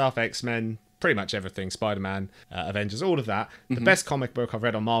usual stuff, X-Men, pretty much everything, Spider-Man, Avengers, all of that. The best comic book I've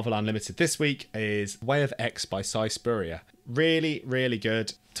read on Marvel Unlimited this week is Way of X by Cy Spurrier. Really, really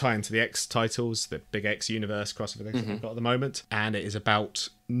good. Tie into the X titles, the big X universe crossover things that we've got at the moment. And it is about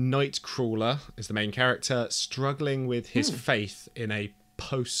Nightcrawler, is the main character, struggling with his faith in a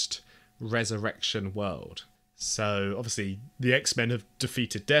post-resurrection world. So, obviously, the X-Men have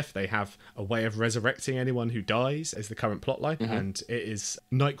defeated death. They have a way of resurrecting anyone who dies, is the current plotline. And it is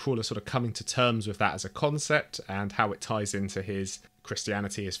Nightcrawler sort of coming to terms with that as a concept and how it ties into his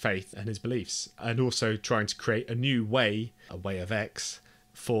Christianity, his faith, and his beliefs. And also trying to create a new way, a way of X,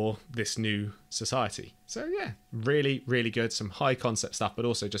 for this new society. So yeah, really, really good. Some high concept stuff, but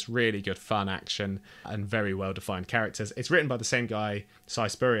also just really good fun action and very well defined characters. It's written by the same guy, Cy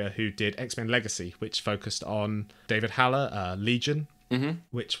Spurrier, who did X-Men Legacy, which focused on David Haller, Legion,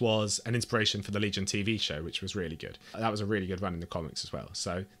 which was an inspiration for the Legion TV show, which was really good. That was a really good run in the comics as well.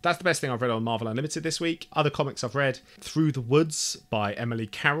 So that's the best thing I've read on Marvel Unlimited this week. Other comics I've read, Through the Woods by Emily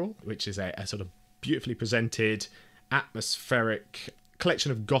Carroll, which is a sort of beautifully presented, atmospheric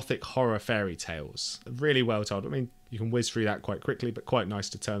collection of gothic horror fairy tales. Really well told. I mean, you can whiz through that quite quickly, but quite nice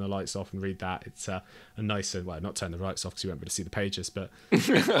to turn the lights off and read that. It's a nice, well, not turn the lights off because you won't be able to see the pages, but...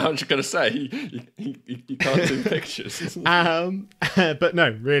 I was just going to say, you can't see the pictures. But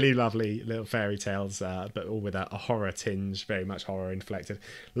no, really lovely little fairy tales, but all with a horror tinge, very much horror inflected,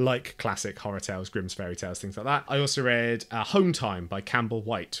 like classic horror tales, Grimm's fairy tales, things like that. I also read Home Time by Campbell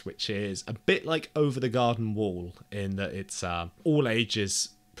White, which is a bit like Over the Garden Wall in that it's all ages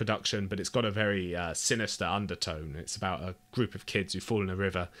production, but it's got a very sinister undertone. It's about a group of kids who fall in a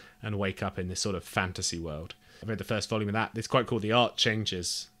river and wake up in this sort of fantasy world. I read the first volume of that. It's quite cool. The art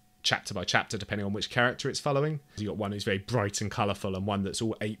changes chapter by chapter depending on which character it's following. You got one who's very bright and colourful and one that's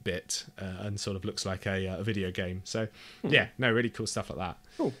all 8-bit and sort of looks like a video game. So yeah, no, really cool stuff like that.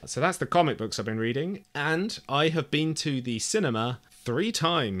 Cool. So that's the comic books I've been reading, and I have been to the cinema 3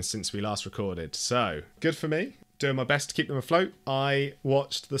 times since we last recorded. So good for me. Doing my best to keep them afloat. I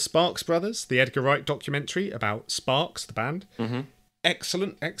watched the Sparks Brothers, the Edgar Wright documentary about Sparks, the band.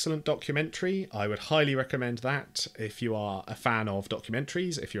 Excellent, excellent documentary. I would highly recommend that if you are a fan of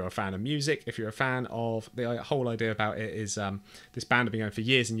documentaries, if you're a fan of music, if you're a fan of... The whole idea about it is this band have been going for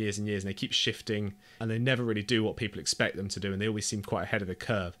years and years and years, and they keep shifting, and they never really do what people expect them to do, and they always seem quite ahead of the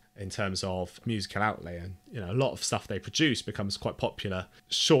curve in terms of musical outlay. And a lot of stuff they produce becomes quite popular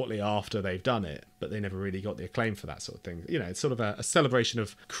shortly after they've done it, but they never really got the acclaim for that sort of thing. It's sort of a celebration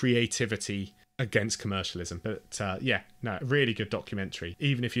of creativity against commercialism. But yeah, no, really good documentary.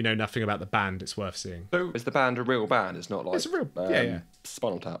 Even if you know nothing about the band, it's worth seeing. So is the band a real band? It's not like it's a real yeah.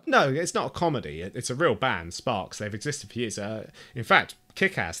 Spinal Tap. No, it's not a comedy. It's a real band, Sparks. They've existed for years. In fact,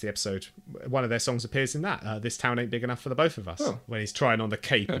 Kick-Ass, the episode, one of their songs appears in that. This town ain't big enough for the both of us. When he's trying on the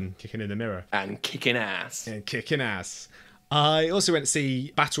cape and kicking in the mirror. And kicking ass. And kicking ass. I also went to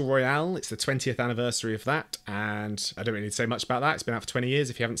see Battle Royale. It's the 20th anniversary of that, and I don't really need to say much about that. It's been out for 20 years.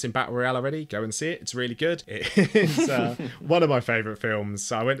 If you haven't seen Battle Royale already, go and see it. It's really good. It's one of my favourite films.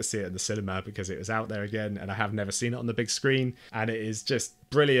 So I went to see it in the cinema because it was out there again, and I have never seen it on the big screen. And it is just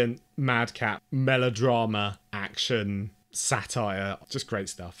brilliant, madcap, melodrama, action, satire, just great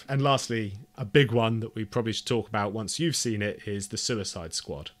stuff. And lastly, a big one that we probably should talk about once you've seen it is The Suicide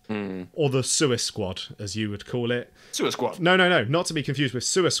Squad. Or The Suicide Squad, as you would call it. Suicide Squad. No, not to be confused with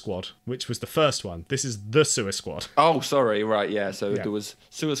Suicide Squad, which was the first one. This is The Suicide Squad. Oh, sorry, right, yeah. So there was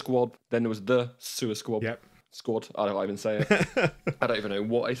Suicide Squad, then there was The Suicide Squad. Yep. Squad. I don't even say it. I don't even know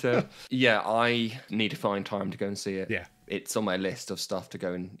what I said. Yeah, I need to find time to go and see it. Yeah. It's on my list of stuff to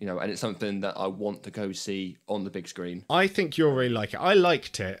go and, and it's something that I want to go see on the big screen. I think you'll really like it. I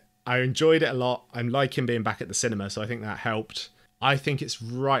liked it. I enjoyed it a lot. I'm liking being back at the cinema, so I think that helped. I think it's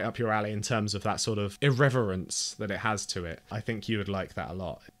right up your alley in terms of that sort of irreverence that it has to it. I think you would like that a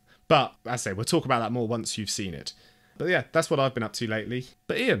lot. But, as I say, we'll talk about that more once you've seen it. But yeah, that's what I've been up to lately.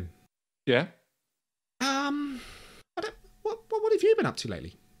 But Ian. Yeah? What have you been up to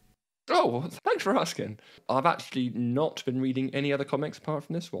lately? Oh, well, thanks for asking. I've actually not been reading any other comics apart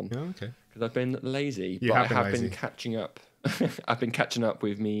from this one. Oh, okay. Because I've been lazy. You but have I been have lazy. been catching up. I've been catching up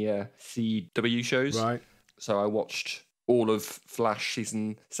with me CW shows. Right. So I watched all of Flash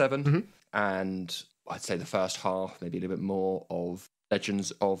season 7, and I'd say the first half, maybe a little bit more of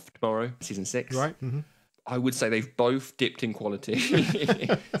Legends of Tomorrow season 6. Right. I would say they've both dipped in quality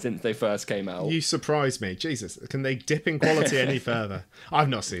since they first came out. You surprise me. Jesus, can they dip in quality any further? I've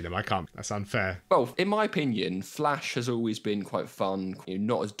not seen them. I can't. That's unfair. Well, in my opinion, Flash has always been quite fun.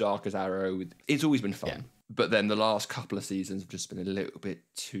 Not as dark as Arrow. It's always been fun. Yeah. But then the last couple of seasons have just been a little bit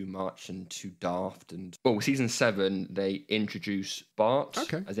too much and too daft. And well, season 7, they introduce Bart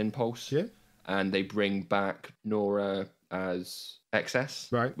as Impulse. Yeah. And they bring back Nora as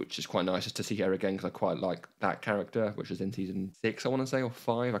XS, right? Which is quite nice just to see her again because I quite like that character, which was in season 6, I want to say, or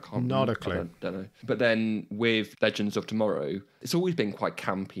 5. I can't. Not remember. a clue. I don't know. But then with Legends of Tomorrow, it's always been quite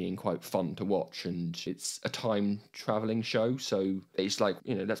campy and quite fun to watch, and it's a time traveling show, so it's like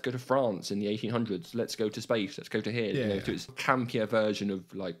let's go to France in the 1800s, let's go to space, let's go to here. Yeah. So it's a campier version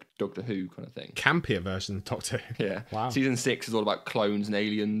of like Doctor Who kind of thing. Campier version of Doctor Who. Yeah. Wow. Season 6 is all about clones and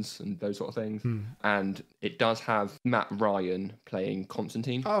aliens and those sort of things, and it does have Matt Ryan playing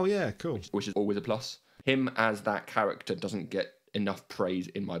Constantine. Oh yeah, cool. Which is always a plus. Him as that character doesn't get enough praise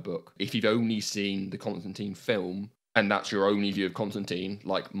in my book. If you've only seen the Constantine film and that's your only view of Constantine,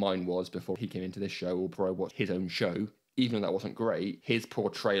 like mine was before he came into this show, or before I watched his own show, even though that wasn't great, his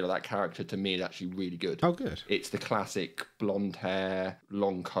portrayal of that character to me is actually really good. Oh, good. It's the classic blonde hair,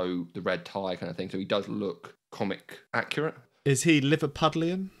 long coat, the red tie kind of thing. So he does look comic accurate. Is he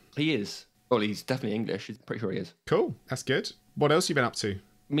Liverpudlian? He is. Well, he's definitely English. I'm pretty sure he is. Cool. That's good. What else have you been up to?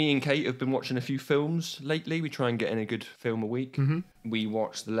 Me and Kate have been watching a few films lately. We try and get in a good film a week. We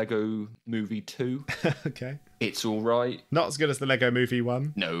watched the Lego Movie 2. Okay. It's all right. Not as good as the Lego Movie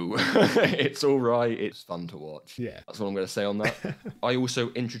 1. No, it's all right. It's fun to watch. Yeah. That's what I'm going to say on that. I also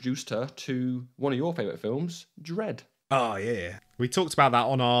introduced her to one of your favourite films, Dread. Oh, yeah. We talked about that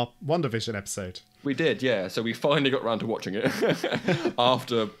on our WandaVision episode. We did, yeah. So we finally got around to watching it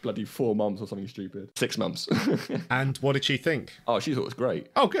after bloody 4 months or something stupid. 6 months. And what did she think? Oh, she thought it was great.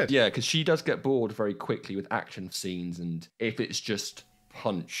 Oh, good. Yeah, because she does get bored very quickly with action scenes, and if it's just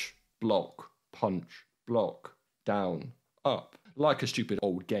punch, block, down, up, like a stupid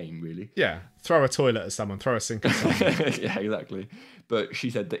old game, really. Yeah, throw a toilet at someone, throw a sink at someone. Yeah, exactly. But she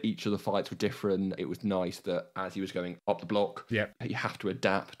said that each of the fights were different. It was nice that as he was going up the block, you have to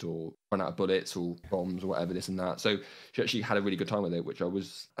adapt or run out of bullets or bombs or whatever, this and that. So she actually had a really good time with it, which I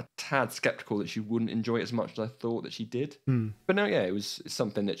was a tad skeptical that she wouldn't enjoy it as much as I thought that she did. But no, yeah, it's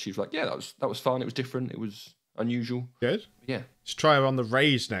something that she was like, yeah, that was fun. It was different. It was unusual. Good. Yeah. Let's try her on the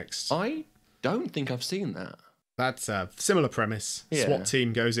Rage next. I don't think I've seen that. That's a similar premise. Yeah. SWAT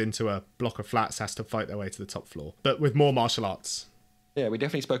team goes into a block of flats, has to fight their way to the top floor, but with more martial arts. Yeah, we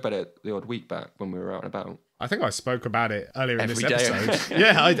definitely spoke about it the odd week back when we were out and about. I think I spoke about it earlier in this Every day. episode.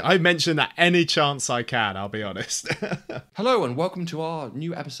 Yeah, I mention that any chance I can, I'll be honest. Hello and welcome to our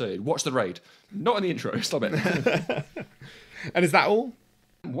new episode. Watch the raid. Not in the intro, stop it. And is that all?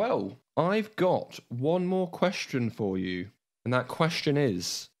 Well, I've got one more question for you. And that question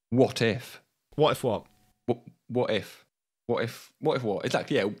is, what if? What if what? What if? What if what?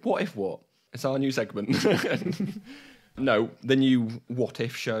 Exactly, yeah. What if what? It's our new segment. No, the new What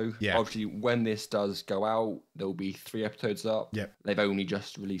If show. Yeah. Obviously, when this does go out, there'll be 3 episodes up. Yep. They've only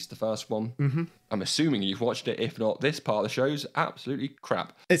just released the first one. Mm-hmm. I'm assuming you've watched it. If not, this part of the show's absolutely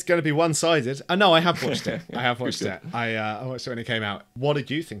crap. It's going to be one-sided. No, I have watched it. I have watched it. I watched it when it came out. What did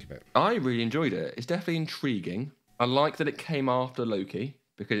you think of it? I really enjoyed it. It's definitely intriguing. I like that it came after Loki,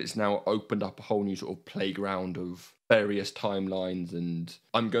 because it's now opened up a whole new sort of playground of various timelines, and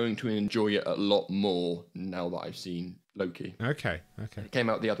I'm going to enjoy it a lot more now that I've seen Loki. Okay. It came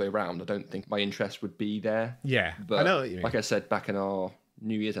out the other way around. I don't think my interest would be there. Yeah, but I know what you mean. Like I said back in our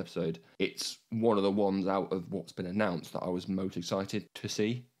New Year's episode, it's one of the ones out of what's been announced that I was most excited to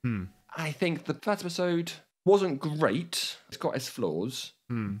see. I think the first episode wasn't great. It's got its flaws,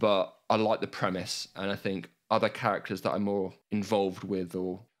 but I like the premise, and I think other characters that I'm more involved with,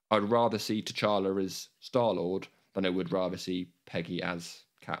 or I'd rather see T'Challa as Star-Lord than I would rather see Peggy as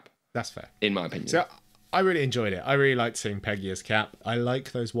Cap. That's fair. In my opinion. So I really enjoyed it. I really liked seeing Peggy as Cap. I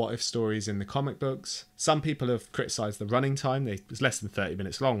like those what-if stories in the comic books. Some people have criticised the running time. It was less than 30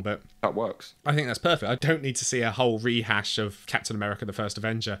 minutes long, but that works. I think that's perfect. I don't need to see a whole rehash of Captain America the First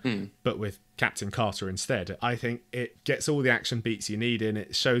Avenger, but with Captain Carter instead. I think it gets all the action beats you need in.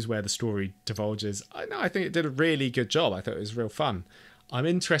 It shows where the story divulges. I think it did a really good job. I thought it was real fun. I'm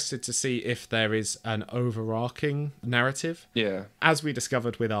interested to see if there is an overarching narrative. Yeah. As we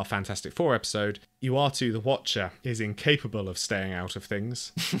discovered with our Fantastic Four episode, Uatu the Watcher is incapable of staying out of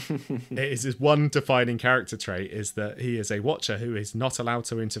things. It is his one defining character trait is that he is a Watcher who is not allowed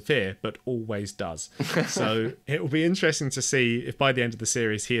to interfere, but always does. So it will be interesting to see if by the end of the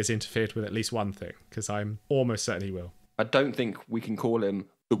series he has interfered with at least one thing, because I'm almost certain he will. I don't think we can call him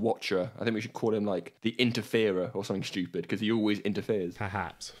the Watcher. I think we should call him like the Interferer or something stupid, because he always interferes.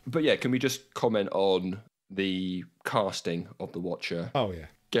 Perhaps. But yeah, can we just comment on the casting of the Watcher? Oh yeah.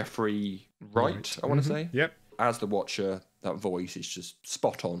 Jeffrey Wright, I want to say. Yep. As the Watcher, that voice is just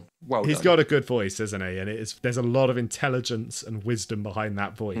spot on. Well He's done. got a good voice, isn't he? And there's a lot of intelligence and wisdom behind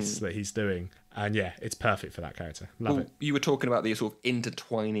that voice that he's doing. And yeah, it's perfect for that character. Love it. You were talking about the sort of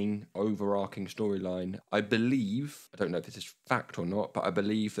intertwining, overarching storyline. I believe, I don't know if this is fact or not, but I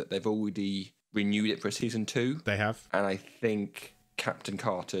believe that they've already renewed it for season 2. They have. And I think Captain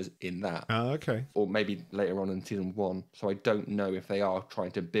Carter's in that. Oh, okay. Or maybe later on in season 1. So I don't know if they are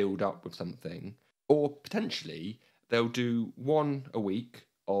trying to build up with something. Or potentially they'll do one a week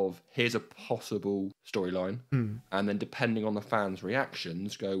of here's a possible storyline, and then depending on the fans'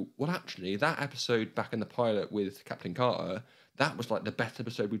 reactions, go, well, actually, that episode back in the pilot with Captain Carter, that was like the best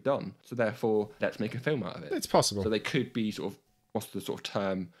episode we've done. So therefore, let's make a film out of it. It's possible. So they could be sort of, what's the sort of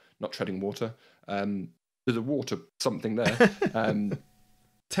term, not treading water. There's a water something there.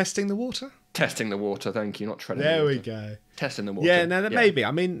 Testing the water? Testing the water, thank you, not treading there water. There we go. Testing the water. Yeah, no, maybe.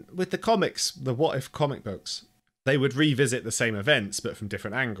 I mean, with the comics, the What If comic books, they would revisit the same events, but from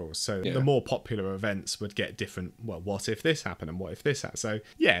different angles. So the more popular events would get different, well, what if this happened and what if this happened? So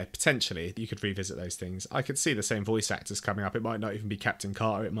yeah, potentially you could revisit those things. I could see the same voice actors coming up. It might not even be Captain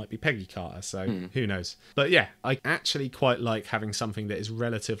Carter. It might be Peggy Carter. So who knows? But yeah, I actually quite like having something that is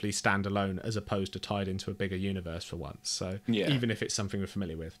relatively standalone as opposed to tied into a bigger universe for once. So even if it's something we're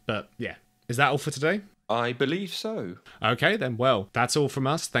familiar with. But yeah. Is that all for today? I believe so. Okay, then, well, that's all from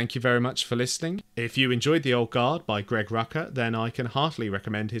us. Thank you very much for listening. If you enjoyed The Old Guard by Greg Rucka, then I can heartily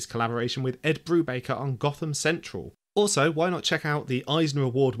recommend his collaboration with Ed Brubaker on Gotham Central. Also, why not check out the Eisner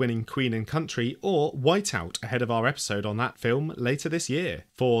Award-winning Queen and Country or Whiteout ahead of our episode on that film later this year.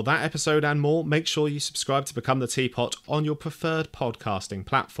 For that episode and more, make sure you subscribe to Become the Teapot on your preferred podcasting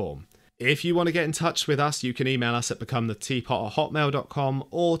platform. If you want to get in touch with us, you can email us at becometheteapot@hotmail.com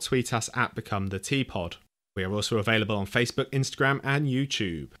or tweet us at becometheteapod. We are also available on Facebook, Instagram, and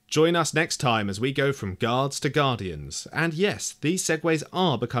YouTube. Join us next time as we go from guards to guardians. And yes, these segues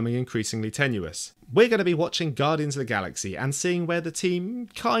are becoming increasingly tenuous. We're going to be watching Guardians of the Galaxy and seeing where the team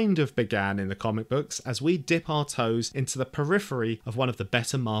kind of began in the comic books as we dip our toes into the periphery of one of the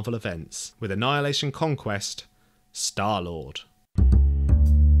better Marvel events, with Annihilation Conquest, Star-Lord.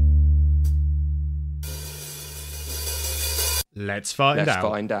 Let's find out.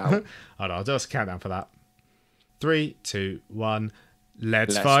 Hold on, I'll do a countdown for that. 3, 2, 1.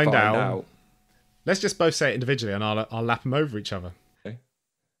 Let's find out. Let's just both say it individually and I'll lap them over each other. Okay.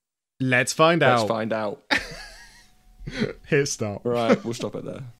 Let's find out. Let's find out. Here's start. Right, we'll stop it there.